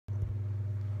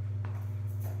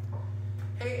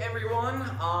Hey everyone,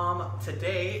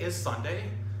 today is Sunday,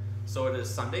 so it is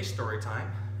Sunday story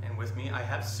time, and with me I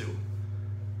have Sue.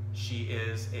 She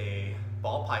is a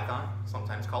ball python,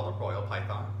 sometimes called a royal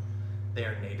python. They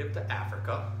are native to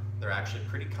Africa. They're actually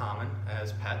pretty common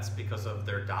as pets because of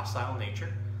their docile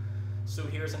nature. Sue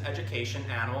here is an education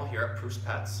animal here at Proust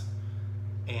Pets,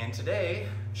 and today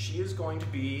she is going to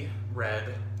be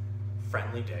read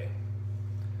Friendly Day.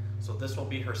 So this will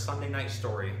be her Sunday night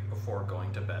story before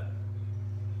going to bed.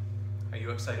 Are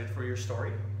you excited for your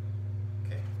story?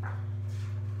 Okay.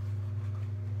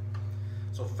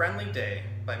 So Friendly Day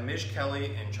by Midge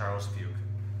Kelly and Charles Fugue.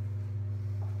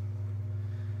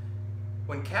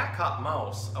 When Cat caught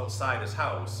Mouse outside his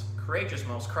house, Courageous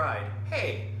Mouse cried,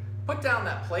 "Hey, put down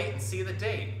that plate and see the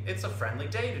date. It's a friendly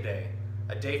day today.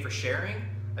 A day for sharing,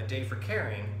 a day for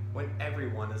caring, when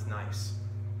everyone is nice."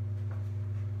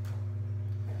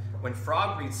 When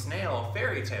Frog reads Snail a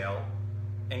fairy tale,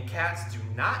 and cats do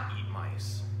not eat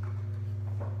mice.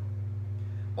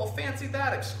 "Well, fancy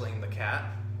that," exclaimed the cat.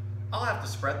 "I'll have to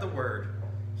spread the word."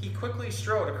 He quickly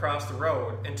strode across the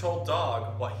road and told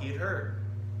Dog what he had heard.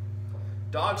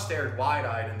 Dog stared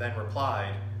wide-eyed and then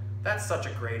replied, "That's such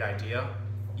a great idea.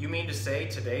 You mean to say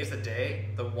today's the day,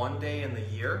 the one day in the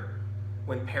year,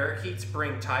 when parakeets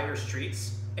bring tigers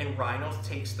treats and rhinos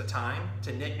takes the time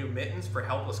to knit new mittens for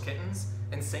helpless kittens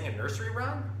and sing a nursery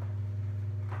rhyme?"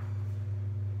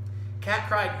 Cat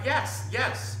cried, "Yes,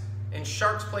 yes, and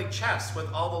sharks play chess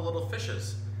with all the little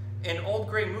fishes, and old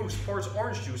gray moose pours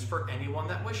orange juice for anyone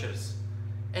that wishes,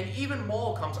 and even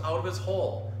Mole comes out of his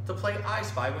hole to play I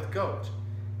Spy with Goat,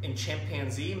 and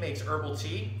Chimpanzee makes herbal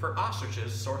tea for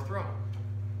ostrich's sore throat."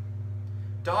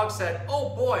 Dog said,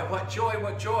 "Oh boy, what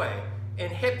joy,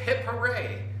 and hip hip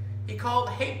hooray." He called,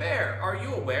 "Hey Bear, are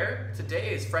you aware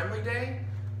today is Friendly Day,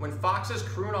 when foxes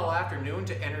croon all afternoon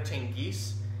to entertain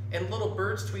geese, and little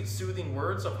birds tweet soothing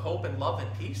words of hope and love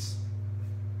and peace?"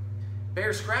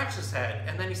 Bear scratched his head,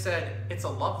 and then he said, "It's a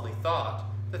lovely thought,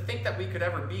 to think that we could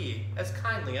ever be as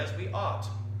kindly as we ought.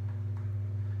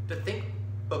 To think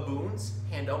baboons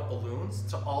hand out balloons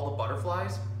to all the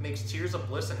butterflies makes tears of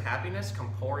bliss and happiness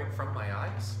come pouring from my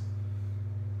eyes."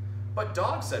 "But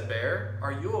Dog," said Bear,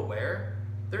 "are you aware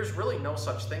there's really no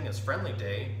such thing as Friendly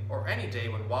Day, or any day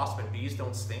when wasps and bees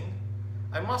don't sting?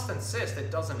 I must insist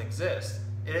it doesn't exist.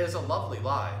 It is a lovely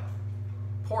lie."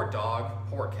 Poor Dog,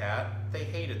 poor Cat, they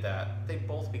hated that. They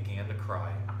both began to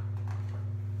cry.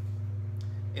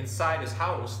 Inside his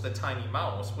house, the tiny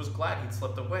mouse was glad he'd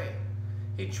slipped away.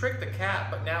 He tricked the cat,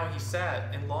 but now he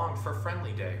sat and longed for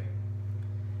Friendly Day.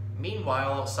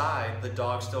 Meanwhile, outside, the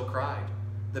dog still cried.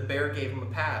 The bear gave him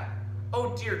a pat.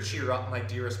 "Oh dear, cheer up, my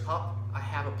dearest pup. I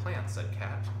have a plan," said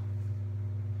Cat.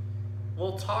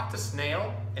 "We'll talk to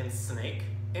Snail and Snake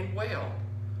and Whale.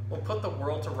 We'll put the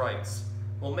world to rights.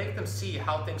 We'll make them see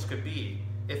how things could be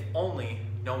if only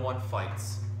no one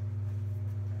fights."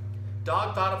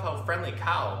 Dog thought of how Friendly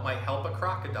Cow might help a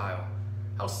crocodile,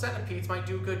 how centipedes might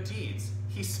do good deeds.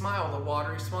 He smiled a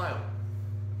watery smile.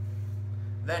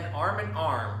 Then arm in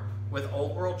arm, with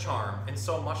old world charm and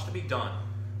so much to be done,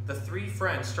 the three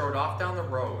friends strode off down the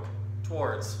road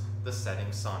towards the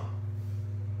setting sun.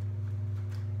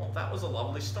 Well, that was a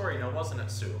lovely story now, wasn't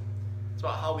it, Sue? It's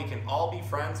about how we can all be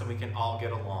friends and we can all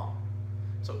get along.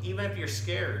 So even if you're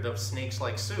scared of snakes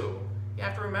like Sue, you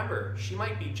have to remember she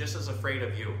might be just as afraid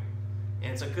of you.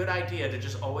 And it's a good idea to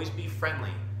just always be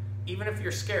friendly. Even if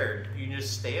you're scared, you can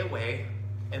just stay away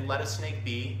and let a snake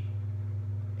be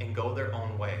and go their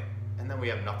own way. And then we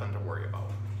have nothing to worry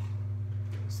about.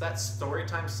 So that's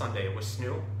Storytime Sunday with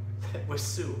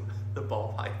Sue, the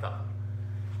ball python.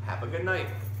 Have a good night.